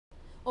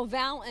Well,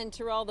 Val and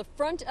Terrell, the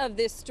front of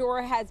this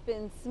store has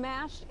been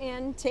smashed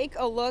in. Take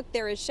a look.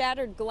 There is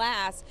shattered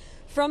glass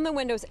from the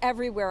windows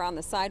everywhere on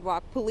the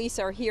sidewalk. Police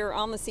are here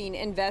on the scene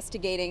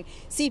investigating.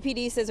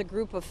 CPD says a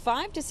group of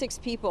 5 to 6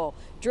 people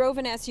drove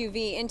an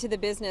SUV into the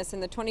business in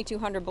the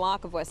 2200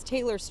 block of West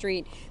Taylor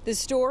Street. The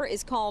store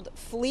is called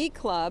Flea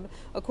Club.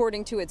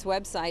 According to its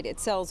website, it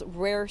sells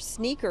rare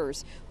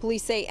sneakers.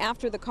 Police say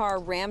after the car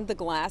rammed the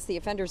glass, the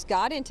offenders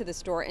got into the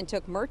store and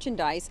took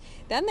merchandise.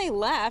 Then they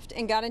left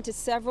and got into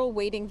several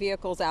waiting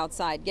vehicles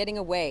outside, getting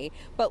away.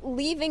 But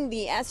leaving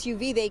the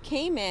SUV they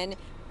came in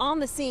on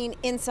the scene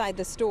inside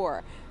the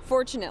store.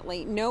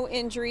 Fortunately, no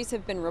injuries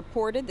have been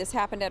reported. This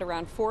happened at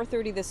around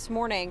 4:30 this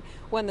morning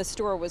when the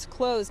store was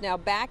closed. Now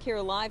back here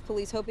live,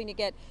 police hoping to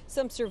get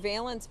some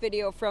surveillance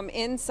video from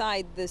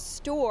inside the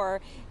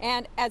store.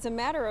 And as a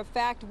matter of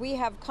fact, we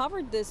have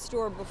covered this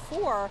store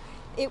before.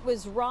 It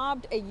was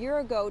robbed a year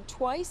ago,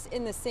 twice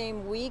in the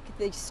same week.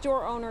 The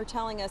store owner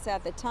telling us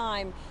at the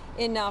time,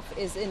 enough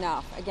is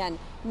enough. Again,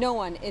 no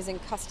one is in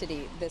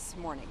custody this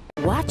morning.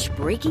 Watch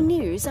breaking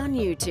news on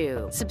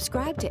YouTube.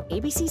 Subscribe to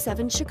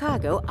ABC7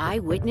 Chicago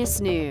Eyewitness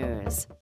News.